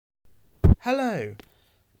Hello,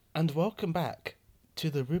 and welcome back to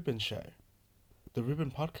The Ruben Show, the Ruben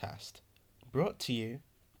podcast, brought to you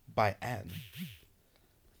by Anne.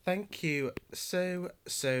 Thank you so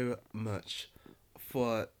much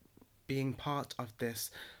for being part of this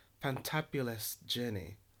fantabulous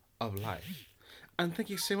journey of life. And thank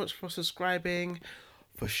you so much for subscribing,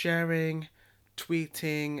 for sharing,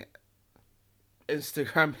 tweeting,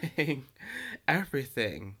 Instagramming,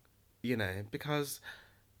 everything, because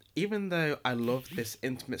even though I love this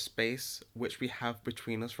intimate space which we have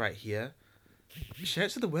between us right here, share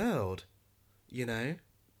it to the world, you know?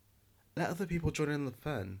 Let other people join in the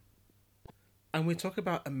fun. And we talk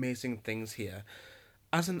about amazing things here.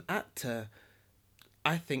 As an actor,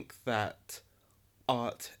 I think that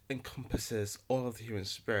art encompasses all of the human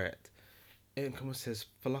spirit. It encompasses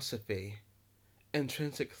philosophy,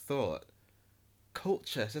 intrinsic thought,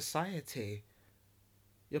 culture, society,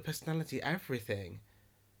 your personality, everything.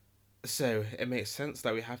 So it makes sense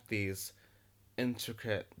that we have these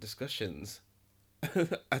intricate discussions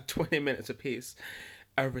at 20 minutes apiece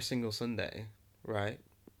every single Sunday, right?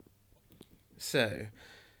 So,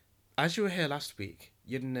 as you were here last week,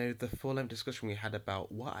 you'd know the full length discussion we had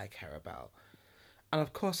about what I care about. And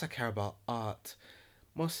of course, I care about art.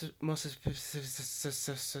 Sorry,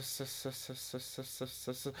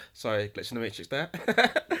 glitch in the matrix there.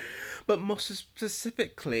 But more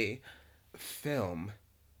specifically, film.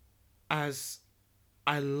 As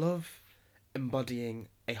I love embodying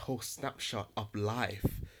a whole snapshot of life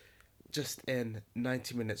just in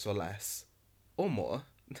 90 minutes or less, or more.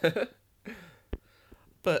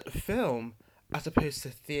 But film, as opposed to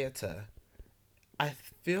theatre, I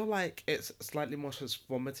feel like it's slightly more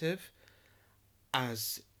transformative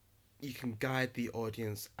as you can guide the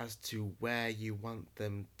audience as to where you want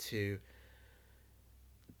them to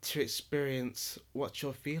experience what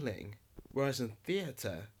you're feeling. Whereas in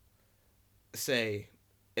theatre, say,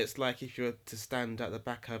 it's like if you were to stand at the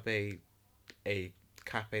back of a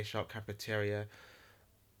cafe shop cafeteria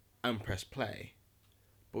and press play.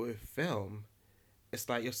 But with film, it's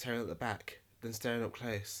like you're staring at the back, then staring up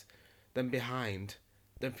close, then behind,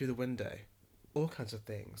 then through the window. All kinds of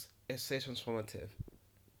things. It's so transformative.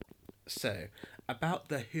 So, about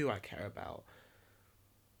the who I care about.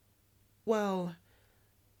 Well,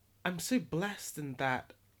 I'm so blessed in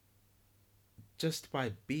that just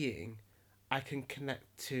by being, I can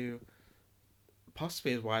connect to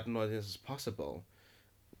possibly as wide an audience as possible.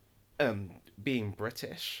 Being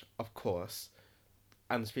British, of course,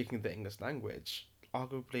 and speaking the English language,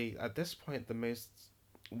 arguably at this point the most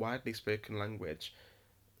widely spoken language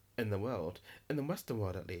in the world, in the Western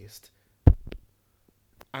world at least.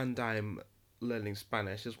 And I'm learning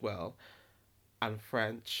Spanish as well, and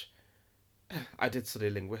French. I did study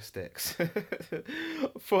linguistics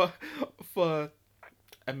for for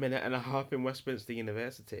a minute and a half in Westminster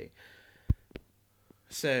University.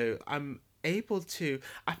 So I'm able to.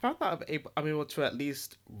 I found that I'm able to at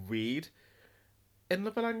least read in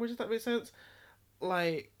another language. If that makes sense.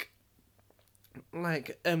 Like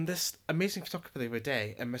this amazing photographer the other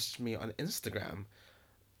day messaged me on Instagram,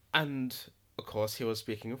 and of course he was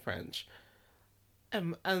speaking in French.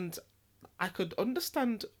 And I could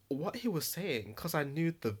understand what he was saying because I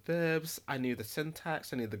knew the verbs, I knew the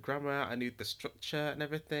syntax, I knew the grammar, I knew the structure and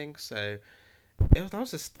everything. So that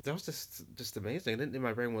was just amazing. I didn't think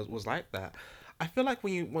my brain was like that. I feel like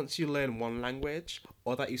once you learn one language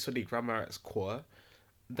or that you study grammar at its core,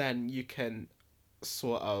 then you can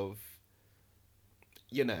sort of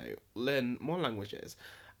learn more languages.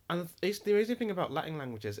 And the amazing thing about Latin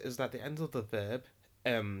languages is that the end of the verb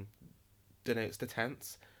um denotes the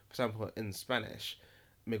tense. For example, in Spanish,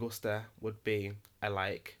 me gusta would be I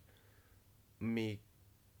like. Me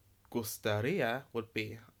gustaría would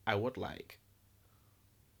be I would like.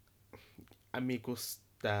 A me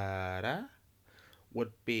gustará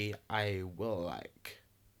would be I will like.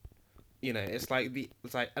 It's like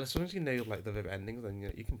as soon as you know like the verb endings, then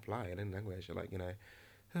you can fly in any language. You're like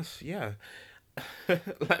yeah.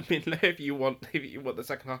 Let me know if you want the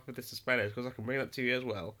second half of this in Spanish because I can bring that to you as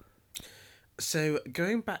well. So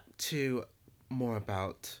going back to more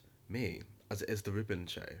about me, as it is the Ruben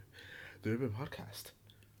Show, the Ruben Podcast,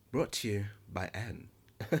 brought to you by N.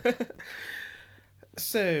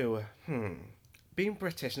 So, being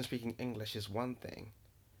British and speaking English is one thing,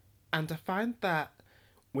 and I find that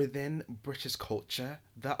within British culture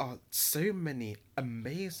there are so many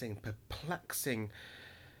amazing, perplexing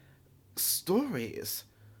stories,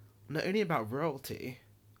 not only about royalty,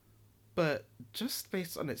 but just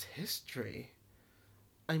based on its history.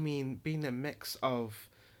 I mean, being a mix of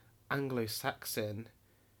Anglo-Saxon,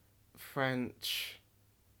 French,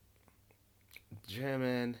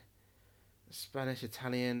 German, Spanish,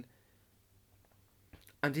 Italian,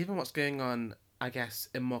 and even what's going on, I guess,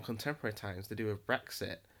 in more contemporary times to do with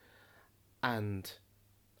Brexit and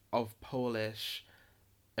of Polish,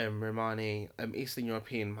 Romani, Eastern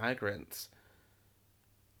European migrants.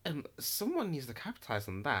 Someone needs to capitalize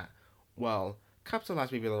on that. Well,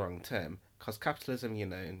 capitalize may be the wrong term, because capitalism,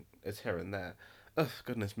 is here and there. Ugh,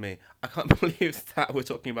 goodness me. I can't believe that we're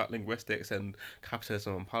talking about linguistics and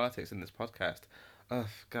capitalism and politics in this podcast. Ugh,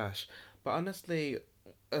 gosh. But honestly,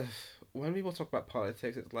 ugh, when people talk about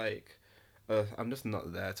politics, it's like, I'm just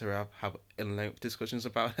not there to have in-length discussions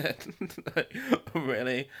about it. Like,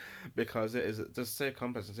 really, because it is just so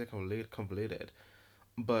complex and so convoluted.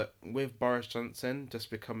 But with Boris Johnson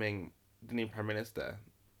just becoming the new prime minister,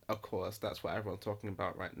 of course, that's what everyone's talking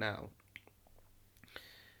about right now.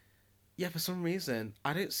 Yeah, for some reason,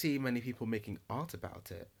 I don't see many people making art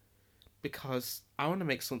about it because I want to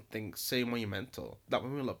make something so monumental that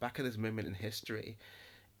when we look back at this moment in history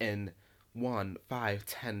in 1, 5,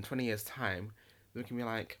 10, 20 years' time, we can be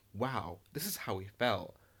like, wow, this is how we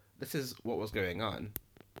felt. This is what was going on.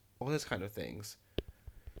 All those kind of things,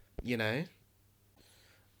 you know?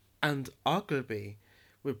 And arguably,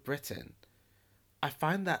 with Britain, I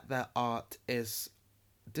find that their art is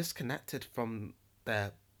disconnected from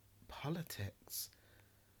their politics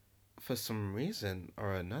for some reason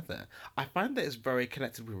or another. I find that it's very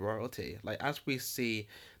connected with royalty. Like as we see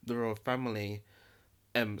the royal family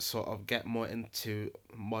sort of get more into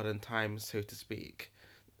modern times, so to speak.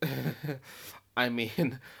 I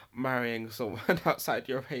mean, marrying someone outside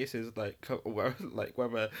your race is like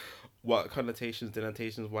whether what connotations,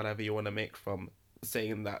 denotations, whatever you want to make from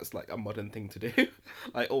saying that's like a modern thing to do,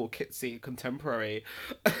 like all kitsy, contemporary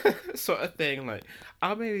sort of thing. Like,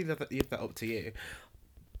 I'll maybe leave that up to you.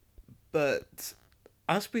 But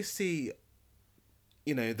as we see,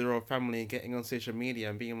 the royal family getting on social media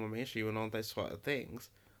and being more mainstream and all those sort of things,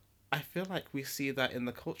 I feel like we see that in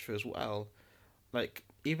the culture as well. Like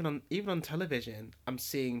even on television, I'm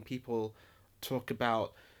seeing people talk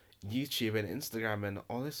about YouTube and Instagram and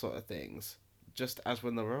all this sort of things, just as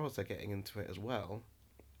when the royals are getting into it as well.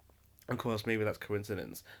 Of course, maybe that's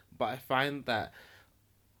coincidence, but I find that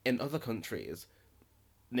in other countries,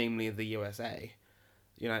 namely the USA,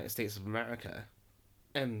 United States of America,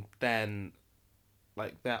 and then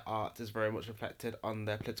like their art is very much reflected on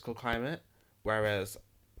their political climate, whereas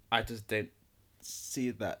I just don't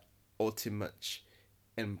see that all too much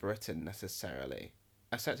in Britain necessarily.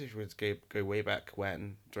 Except if we go way back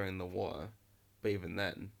when during the war, but even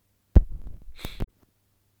then.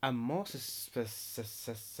 And more oh,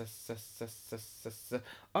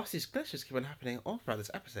 these glitches keep on happening all throughout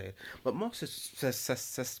this episode. But more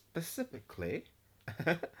specifically,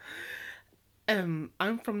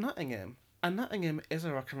 I'm from Nottingham, and Nottingham is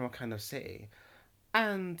a rock and roll kind of city.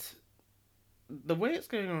 And the way it's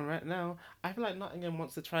going on right now, I feel like Nottingham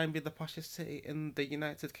wants to try and be the poshest city in the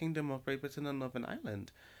United Kingdom of Great Britain and Northern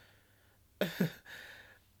Ireland.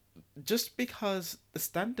 Just because the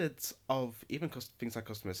standards of even things like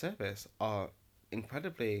customer service are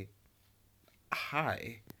incredibly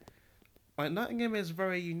high. Like Nottingham is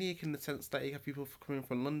very unique in the sense that you have people coming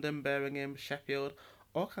from London, Birmingham, Sheffield,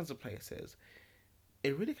 all kinds of places.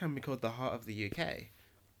 It really can be called the heart of the UK.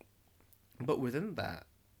 But within that,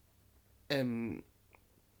 um,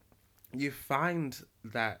 you find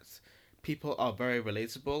that people are very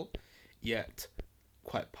relatable, yet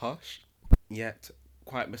quite posh, yet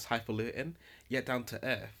quite highfalutin, yet down to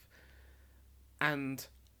earth. And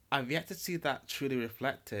I've yet to see that truly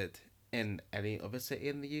reflected in any other city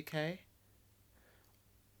in the UK.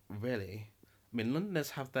 Really. I mean,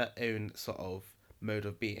 Londoners have their own sort of mode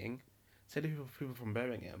of being. So do people from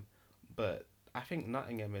Birmingham. But I think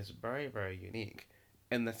Nottingham is very, very unique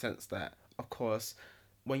in the sense that, of course,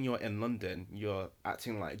 when you're in London, you're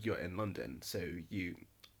acting like you're in London. So you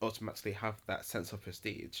automatically have that sense of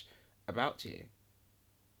prestige about you.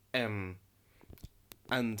 Um,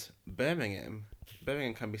 and Birmingham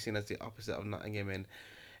can be seen as the opposite of Nottingham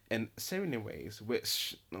in so many ways.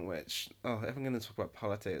 Which if I'm going to talk about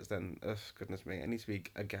politics, then goodness me, I need to be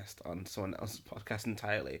a guest on someone else's podcast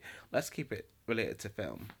entirely. Let's keep it related to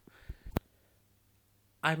film.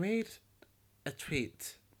 I made a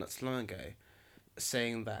tweet not so long ago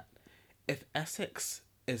saying that if Essex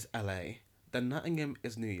is LA, then Nottingham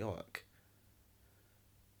is New York.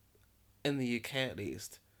 In the UK, at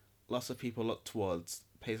least, lots of people look towards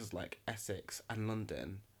places like Essex and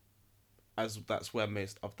London, as that's where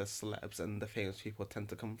most of the celebs and the famous people tend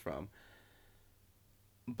to come from.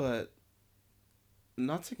 But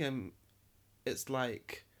Nottingham, it's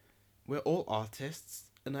like we're all artists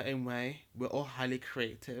in our own way. We're all highly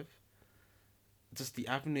creative. just the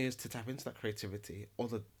avenues to tap into that creativity, or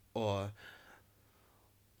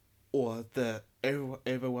or the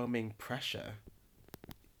overwhelming pressure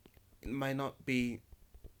might not be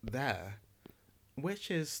there, which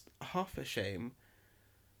is half a shame.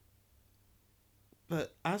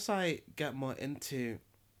 But as I get more into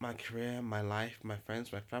my career, my life, my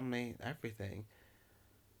friends, my family, everything,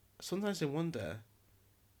 sometimes I wonder,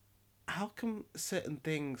 how come certain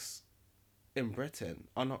things in Britain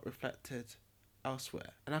are not reflected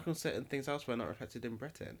elsewhere? And how come certain things elsewhere are not reflected in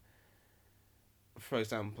Britain? For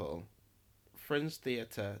example, Fringe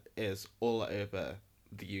Theatre is all over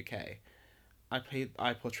the UK.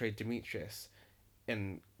 I portrayed Demetrius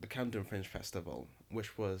in the Camden Fringe Festival,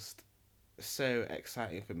 which was so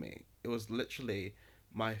exciting for me. It was literally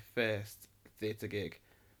my first theatre gig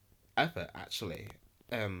ever, actually.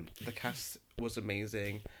 The cast was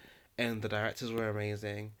amazing, and the directors were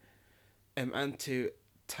amazing, and to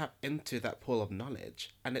tap into that pool of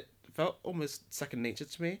knowledge, and it felt almost second nature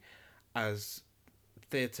to me, as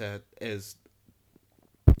theatre is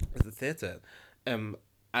the theatre. Um,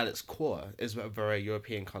 at its core is a very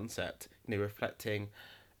European concept, reflecting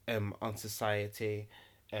on society,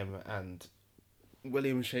 and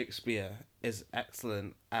William Shakespeare is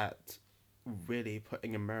excellent at really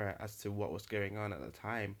putting a mirror as to what was going on at the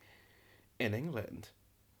time in England.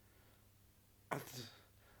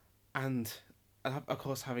 And of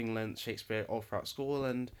course, having learnt Shakespeare all throughout school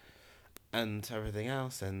and everything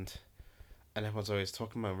else, and everyone's always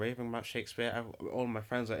talking about raving about Shakespeare. All my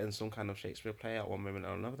friends are in some kind of Shakespeare play at one moment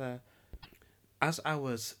or another. As I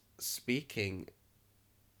was speaking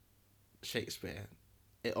Shakespeare,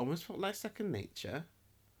 it almost felt like second nature,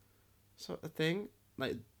 sort of thing.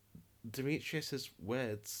 Like Demetrius's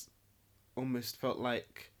words almost felt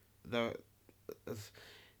like the.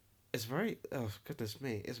 It's very, oh goodness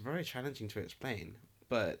me, it's very challenging to explain.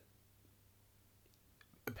 But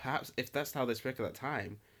perhaps if that's how they spoke at that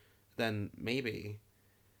time, then maybe,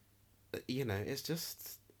 it's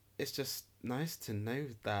just nice to know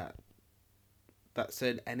that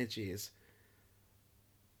certain energies,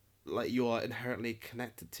 like, you are inherently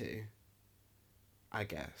connected to, I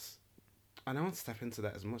guess. And I want to step into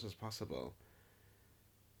that as much as possible.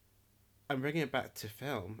 And bringing it back to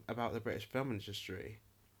film, about the British film industry,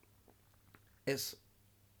 it's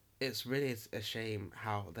it's really a shame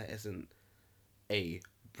how there isn't a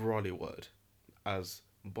Bollywood, as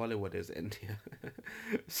Bollywood is India.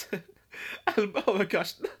 So, and, oh my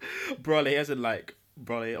gosh, Broly as in like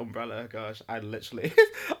Broly umbrella. Gosh, I literally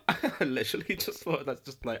just thought that's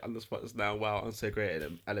just like on the spot just now. Wow, I'm so great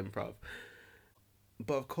at improv.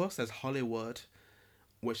 But of course, there's Hollywood,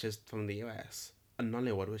 which is from the US, and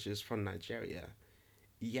Nollywood, which is from Nigeria.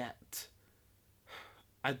 Yet,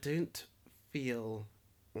 I don't feel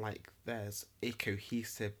like there's a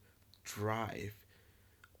cohesive drive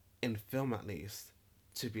in film, at least,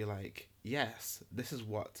 to be like, yes, this is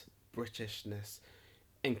what Britishness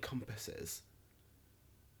encompasses,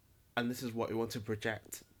 and this is what we want to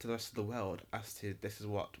project to the rest of the world as to this is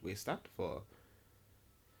what we stand for.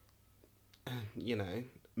 You know,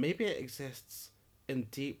 maybe it exists in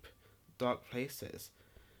deep, dark places,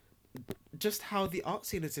 just how the art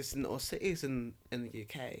scene exists in all cities in the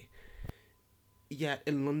UK. Yet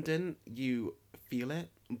in London, you feel it,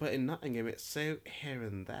 but in Nottingham, it's so here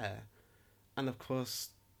and there. And of course,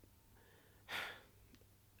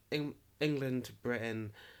 England,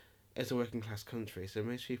 Britain is a working class country, so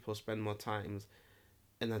most people spend more time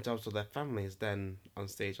in their jobs with their families than on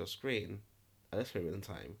stage or screen at this moment in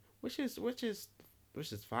time, which is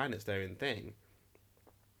fine. It's their own thing.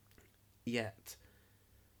 Yet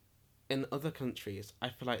in other countries, I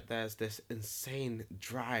feel like there's this insane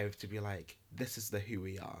drive to be like, this is the who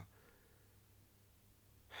we are.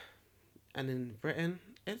 And in Britain,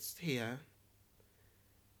 it's here.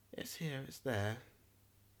 It's here. It's there.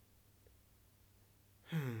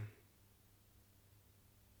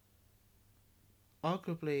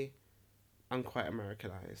 Arguably, I'm quite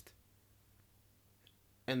Americanized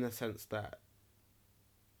in the sense that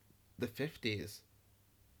the 50s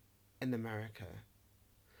in America,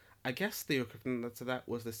 I guess the equivalent to that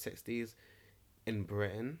was the 60s in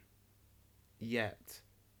Britain, yet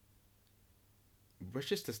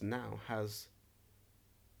Britishness now has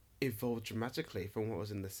evolved dramatically from what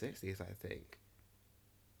was in the 60s, I think.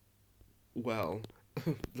 Well,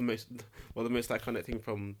 the most the most iconic thing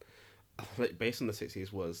from, like, based on the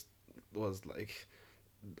 60s was like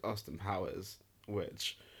Austin Powers,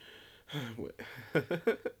 which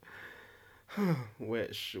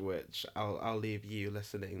which I'll leave you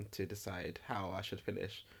listening to decide how I should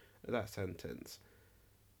finish that sentence.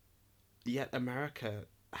 Yet America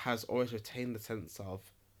has always retained the sense of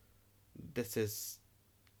this is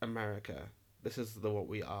America. This is the what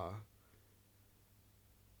we are.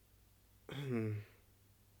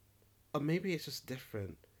 Or maybe it's just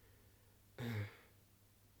different.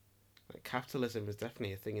 Like capitalism is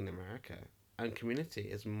definitely a thing in America, and community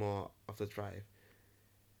is more of the drive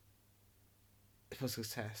for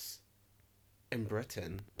success in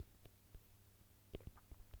Britain.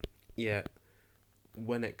 Yet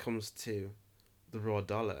when it comes to the raw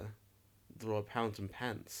dollar, the raw pounds and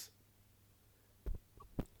pence,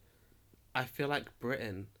 I feel like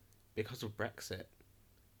Britain, because of Brexit,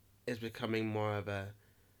 is becoming more of a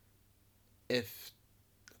if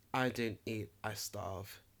I don't eat, I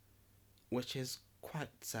starve, which is quite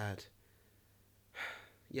sad.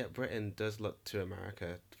 Yet Britain does look to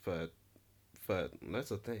America for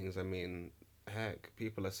lots of things. I mean, heck,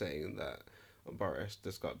 people are saying that Boris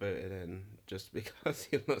just got voted in just because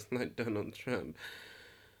he looks like Donald Trump.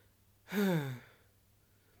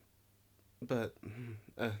 But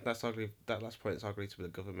that's ugly. That last point is ugly to the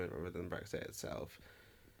government rather than Brexit itself.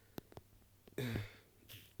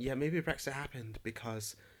 Yeah, maybe Brexit happened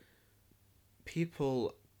because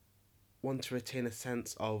people want to retain a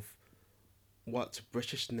sense of what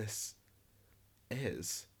Britishness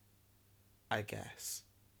is, I guess.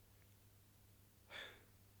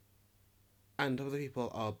 And other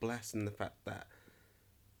people are blessed in the fact that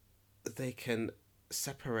they can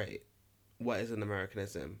separate what is an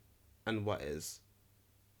Americanism and what is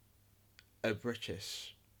a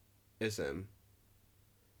Britishism.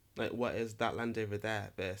 Like, what is that land over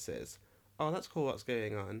there versus, oh, that's cool, what's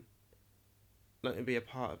going on? Let me be a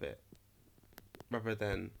part of it, rather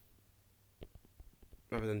than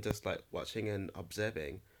just like watching and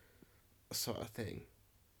observing, sort of thing.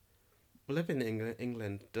 But living in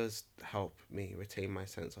England does help me retain my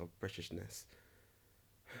sense of Britishness,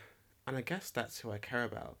 and I guess that's who I care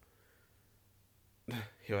about.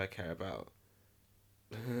 Who I care about,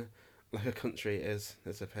 like a country is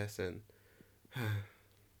as a person.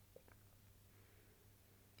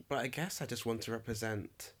 But I guess I just want to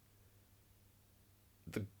represent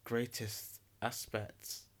the greatest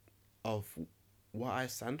aspects of what I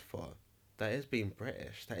stand for. That is being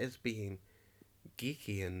British. That is being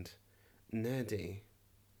geeky and nerdy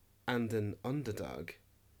and an underdog.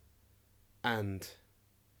 And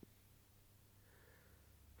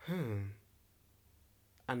and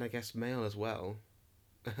I guess male as well.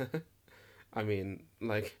 I mean,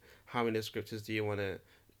 like, how many scriptures do you want to?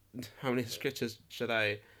 How many scriptures should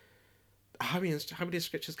I? How many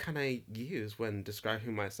scriptures can I use when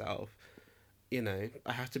describing myself? You know,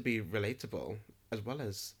 I have to be relatable as well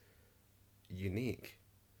as unique,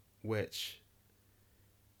 which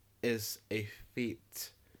is a feat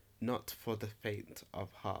not for the faint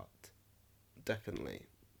of heart, definitely.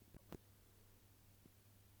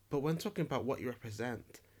 But when talking about what you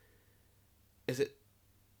represent, is it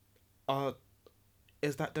are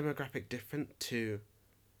is that demographic different to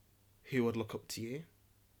who would look up to you,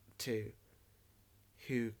 to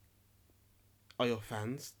who are your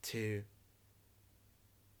fans, to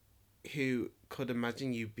who could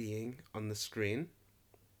imagine you being on the screen,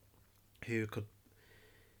 who could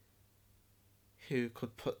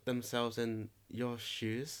put themselves in your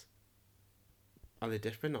shoes? Are they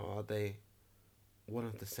different or are they one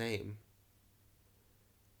of the same?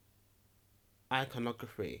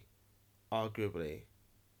 Iconography, arguably,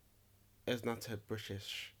 is not a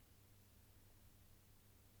British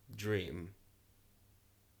dream.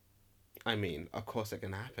 I mean, of course it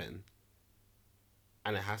can happen,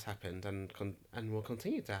 and it has happened, and will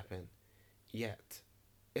continue to happen. Yet,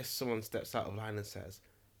 if someone steps out of line and says,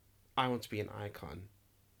 "I want to be an icon,"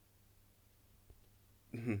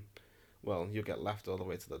 well, you'll get laughed all the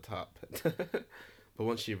way to the top. But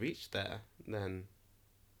once you reach there, then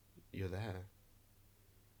you're there.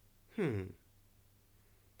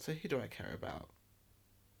 So who do I care about?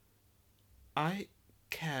 I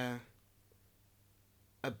care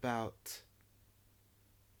about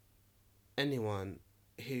anyone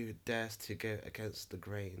who dares to go against the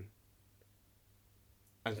grain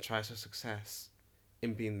and tries for success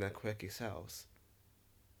in being their quirky selves.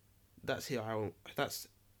 That's who I want.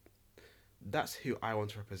 That's who I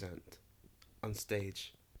want to represent on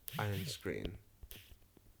stage and on screen.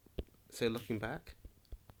 So looking back,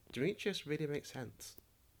 Demetrius really makes sense.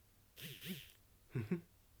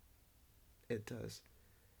 It does.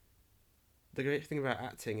 The great thing about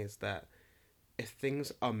acting is that if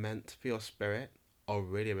things are meant for your spirit, or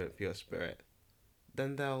really meant for your spirit,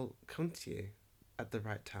 then they'll come to you at the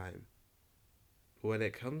right time. When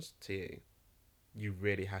it comes to you, you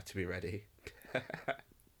really have to be ready.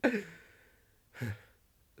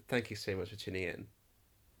 Thank you so much for tuning in.